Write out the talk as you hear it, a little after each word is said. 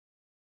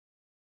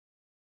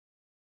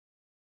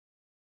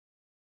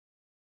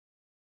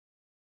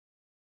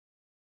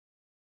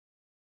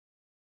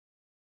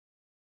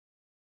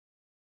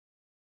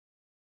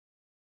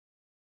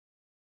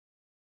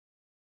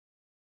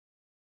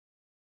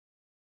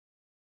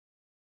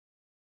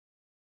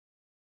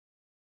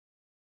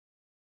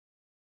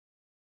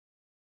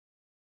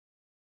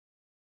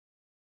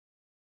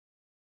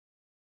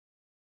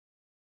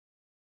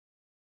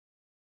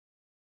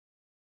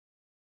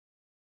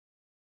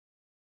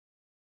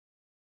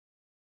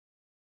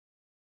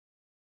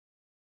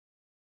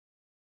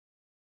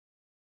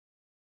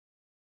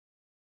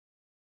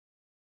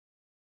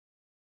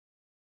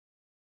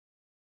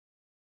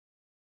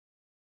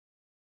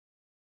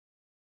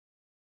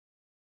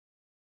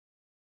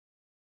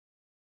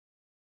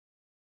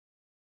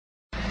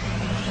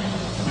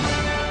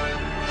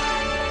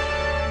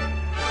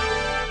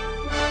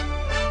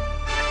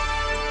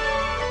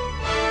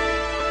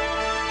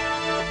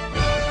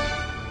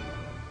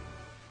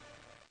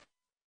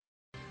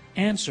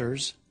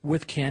Answers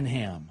with Ken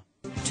Ham.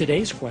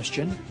 Today's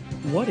question,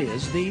 what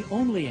is the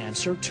only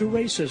answer to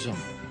racism?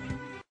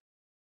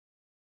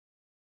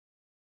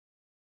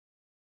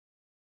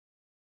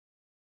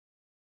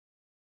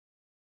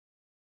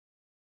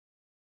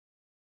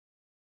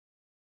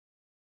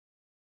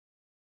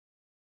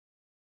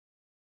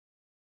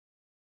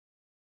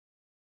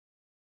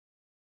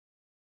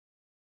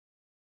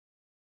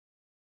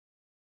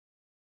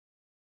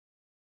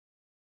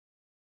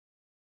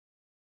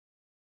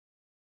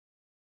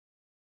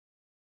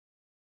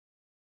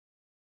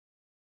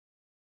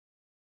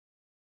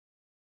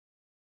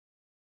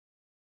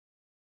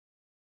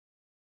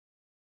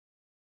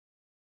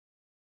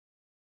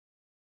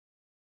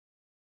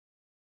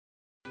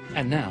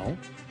 And now,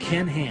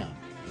 Ken Ham.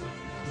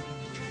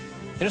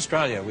 In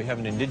Australia, we have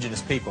an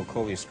indigenous people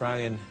called the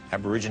Australian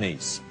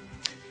Aborigines.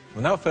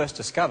 When they were first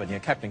discovered,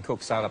 Captain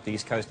Cook sailed up the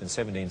east coast in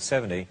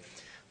 1770.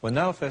 When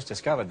they were first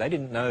discovered, they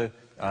didn't know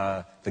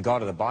the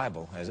God of the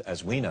Bible,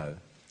 as we know.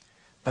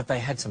 But they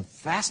had some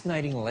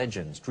fascinating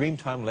legends,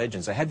 Dreamtime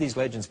legends. They had these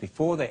legends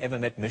before they ever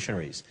met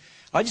missionaries.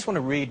 I just want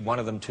to read one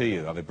of them to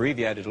you. I've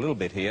abbreviated a little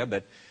bit here,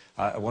 but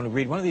I want to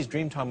read one of these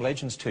Dreamtime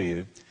legends to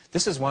you.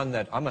 This is one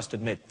that, I must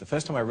admit, the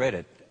first time I read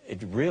it,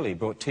 it really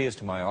brought tears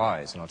to my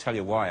eyes, and I'll tell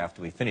you why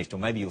after we finished, or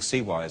maybe you'll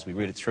see why as we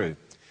read it through.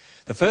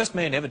 The first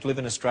man ever to live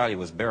in Australia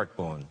was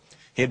Berwickborn.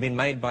 He had been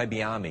made by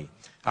Biami.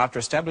 After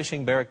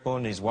establishing Berwickborn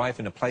and his wife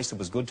in a place that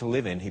was good to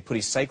live in, he put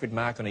his sacred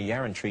mark on a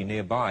yarran tree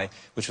nearby,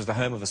 which was the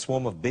home of a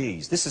swarm of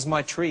bees. "This is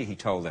my tree," he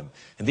told them,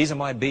 "and these are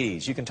my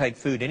bees. You can take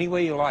food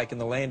anywhere you like in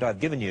the land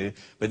I've given you,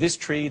 but this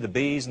tree, the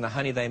bees and the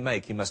honey they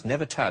make, you must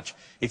never touch.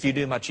 If you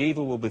do, much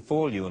evil will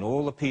befall you and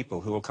all the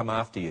people who will come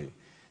after you."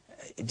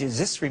 Is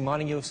this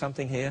reminding you of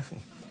something here?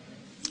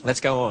 Let's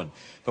go on.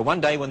 But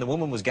one day when the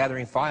woman was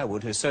gathering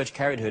firewood, her search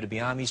carried her to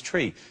Biami's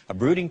tree. A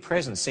brooding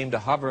presence seemed to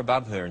hover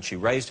above her, and she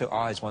raised her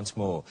eyes once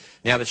more.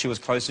 Now that she was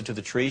closer to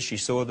the tree, she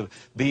saw the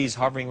bees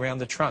hovering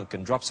round the trunk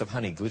and drops of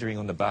honey glittering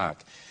on the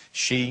bark.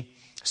 She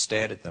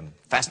stared at them,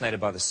 fascinated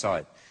by the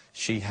sight.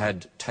 She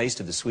had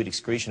tasted the sweet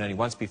excretion only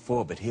once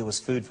before, but here was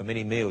food for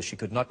many meals. She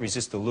could not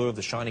resist the lure of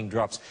the shining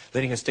drops.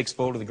 Letting her sticks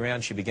fall to the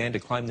ground, she began to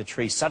climb the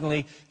tree.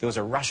 Suddenly, there was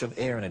a rush of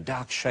air, and a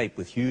dark shape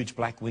with huge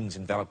black wings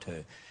enveloped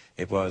her.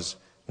 It was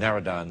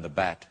Narradan, the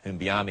bat, whom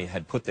Biami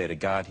had put there to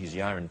guard his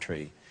yarran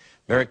tree.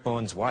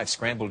 Berwickborn's wife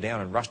scrambled down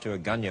and rushed to her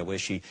gunya, where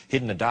she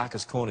hid in the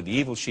darkest corner. The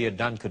evil she had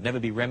done could never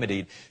be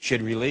remedied. She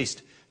had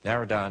released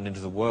Narradan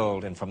into the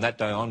world, and from that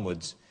day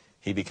onwards,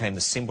 he became the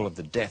symbol of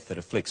the death that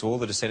afflicts all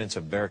the descendants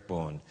of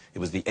Berwickborn. It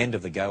was the end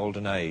of the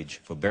golden age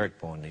for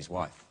Berwickborn and his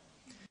wife.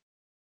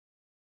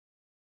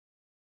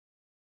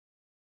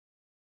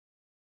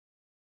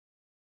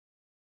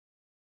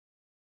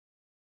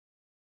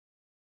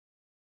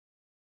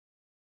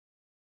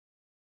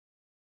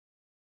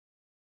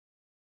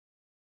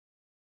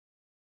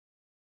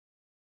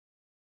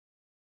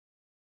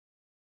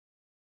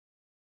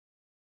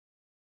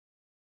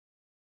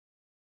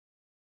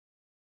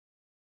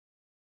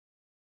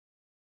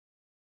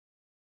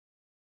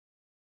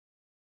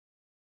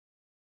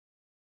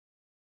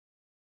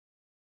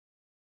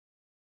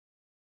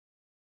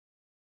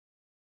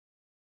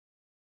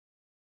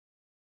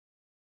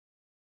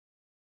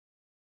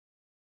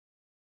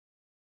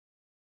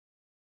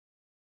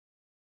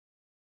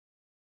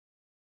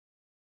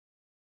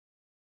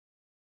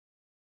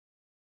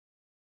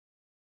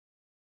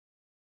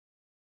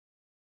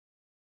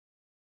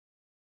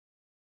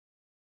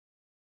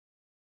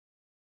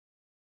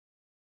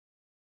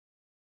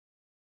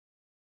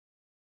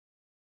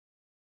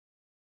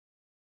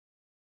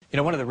 You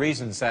know, one of the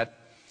reasons that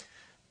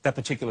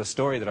particular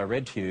story that I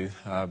read to you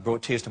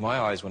brought tears to my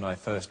eyes when I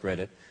first read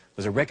it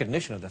was a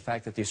recognition of the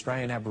fact that the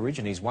Australian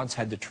Aborigines once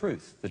had the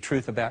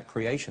truth about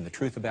creation, the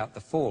truth about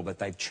the fall, but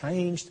they've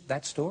changed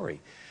that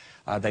story.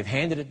 They've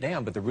handed it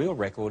down, but the real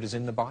record is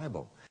in the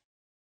Bible.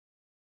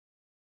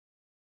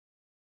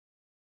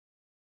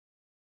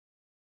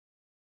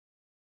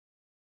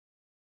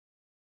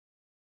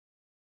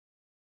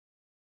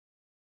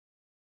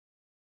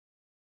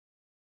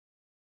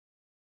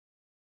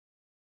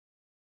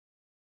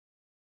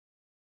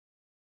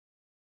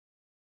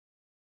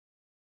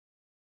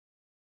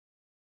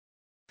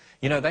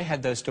 You know, they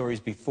had those stories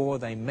before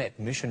they met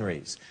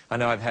missionaries. I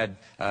know I've had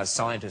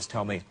scientists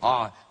tell me,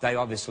 they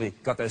obviously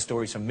got those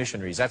stories from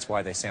missionaries. That's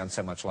why they sound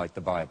so much like the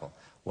Bible.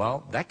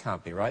 Well, that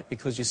can't be right,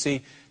 because you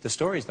see, the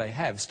stories they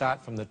have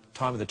start from the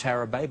time of the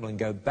Tower of Babel and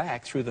go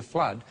back through the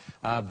flood,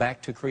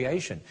 back to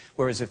creation.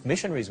 Whereas if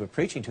missionaries were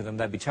preaching to them,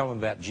 they'd be telling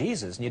them about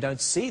Jesus, and you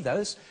don't see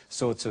those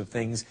sorts of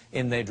things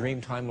in their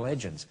Dreamtime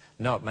legends.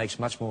 No, it makes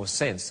much more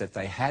sense that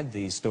they had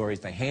these stories,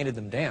 they handed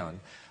them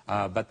down,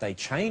 but they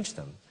changed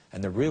them.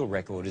 And the real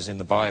record is in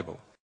the Bible.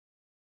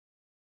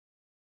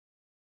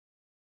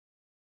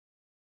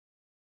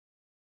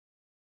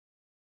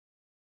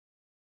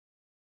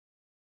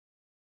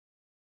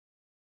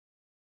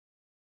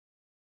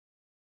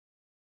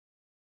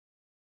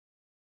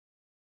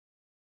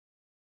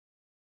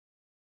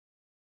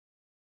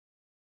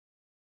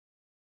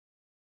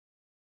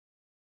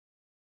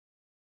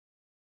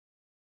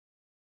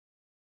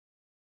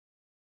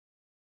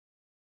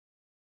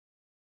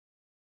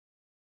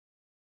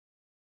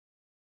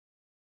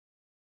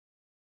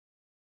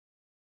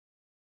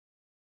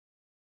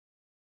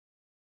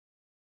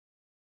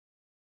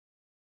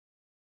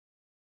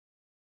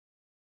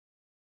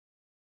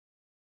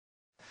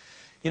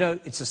 You know,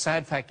 it's a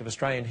sad fact of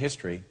Australian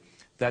history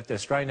that the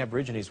Australian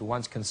Aborigines were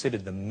once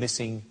considered the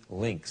missing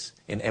links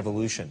in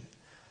evolution.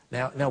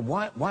 Now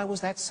why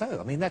was that so?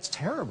 I mean, that's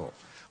terrible.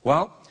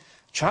 Well,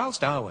 Charles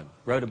Darwin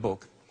wrote a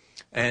book,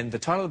 and the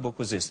title of the book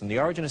was this: "From the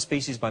Origin of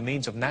Species by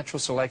Means of Natural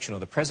Selection or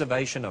the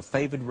Preservation of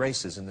Favoured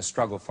Races in the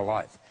Struggle for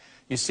Life."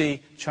 You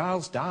see,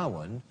 Charles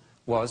Darwin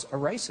was a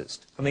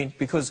racist. I mean,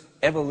 because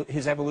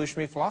his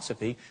evolutionary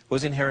philosophy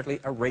was inherently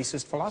a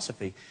racist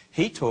philosophy.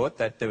 He taught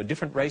that there were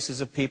different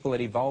races of people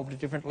that evolved at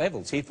different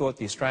levels. He thought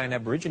the Australian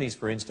Aborigines,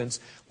 for instance,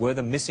 were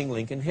the missing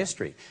link in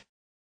history.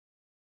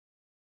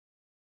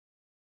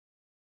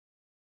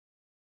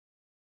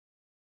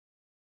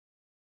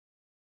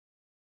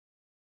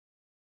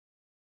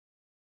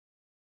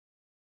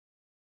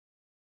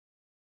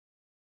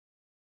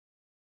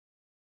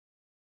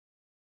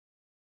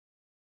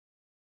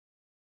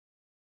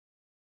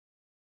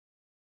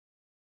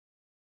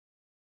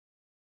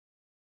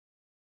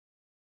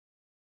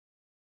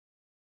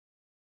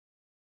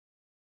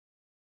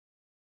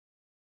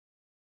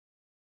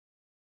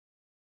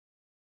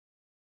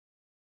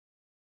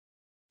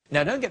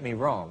 Now, don't get me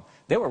wrong,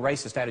 there were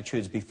racist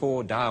attitudes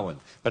before Darwin,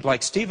 but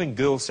like Stephen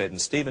Gould said, and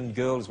Stephen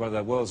Gould is one of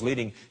the world's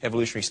leading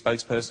evolutionary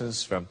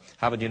spokespersons from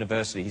Harvard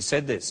University, he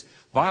said this: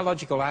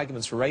 "Biological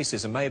arguments for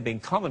racism may have been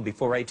common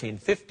before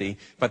 1850,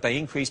 but they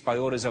increased by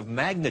orders of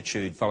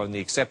magnitude following the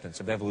acceptance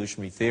of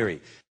evolutionary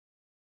theory."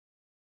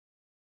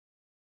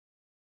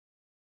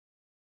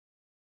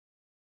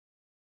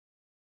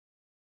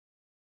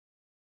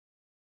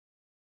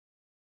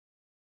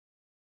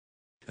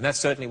 And that's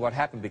certainly what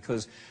happened,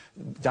 because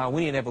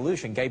Darwinian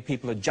evolution gave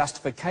people a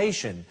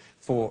justification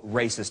for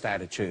racist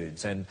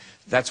attitudes. And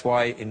that's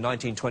why in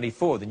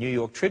 1924 the New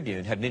York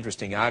Tribune had an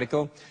interesting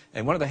article,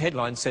 and one of the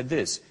headlines said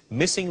this: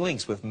 "Missing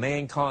links with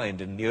mankind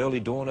in the early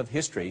dawn of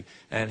history,"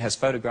 and has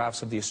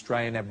photographs of the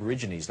Australian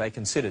Aborigines. They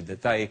considered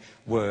that they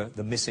were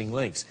the missing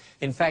links.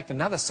 In fact,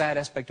 another sad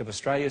aspect of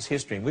Australia's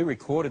history, and we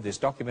recorded this,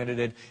 documented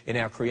it in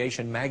our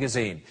Creation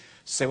magazine.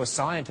 So there were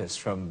scientists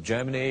from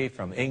Germany,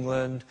 from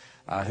England,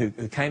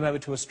 who came over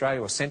to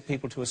Australia or sent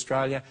people to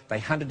Australia. They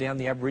hunted down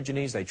the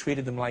Aborigines, they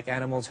treated them like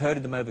animals,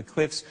 herded them over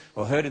cliffs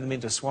or herded them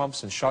into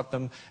swamps and shot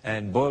them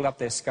and boiled up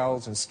their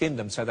skulls and skinned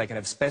them so they could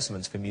have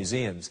specimens for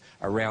museums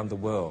around the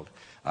world.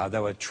 They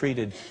were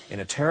treated in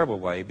a terrible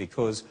way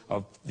because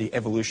of the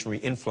evolutionary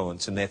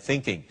influence in their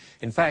thinking.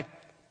 In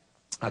fact,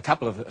 a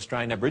couple of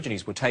Australian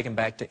Aborigines were taken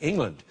back to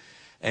England.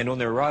 And on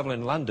their arrival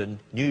in London,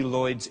 New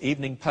Lloyd's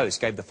Evening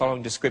Post gave the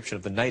following description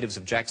of the natives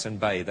of Jackson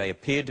Bay: "They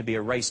appeared to be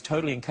a race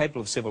totally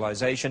incapable of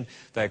civilization.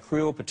 They are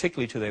cruel,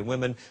 particularly to their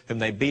women, whom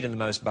they beat in the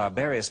most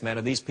barbarous manner.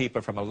 These people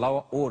are from a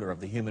lower order of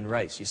the human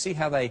race." You see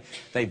how they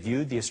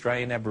viewed the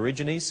Australian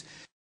Aborigines?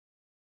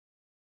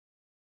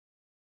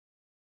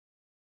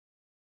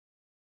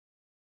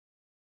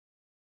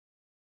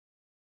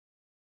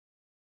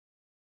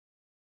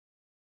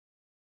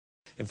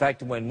 In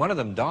fact, when one of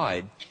them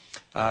died,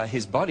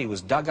 his body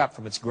was dug up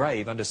from its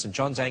grave under St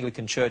John's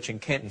Anglican Church in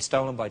Kent and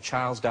stolen by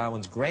Charles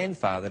Darwin's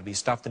grandfather to be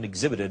stuffed and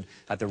exhibited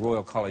at the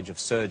Royal College of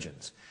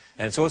Surgeons.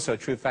 And it's also a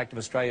true fact of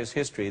Australia's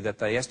history that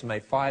they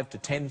estimate 5,000 to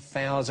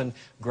 10,000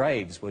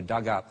 graves were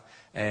dug up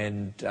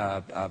and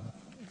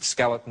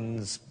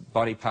skeletons,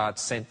 body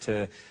parts sent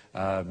to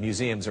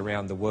museums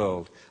around the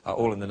world,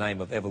 all in the name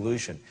of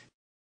evolution.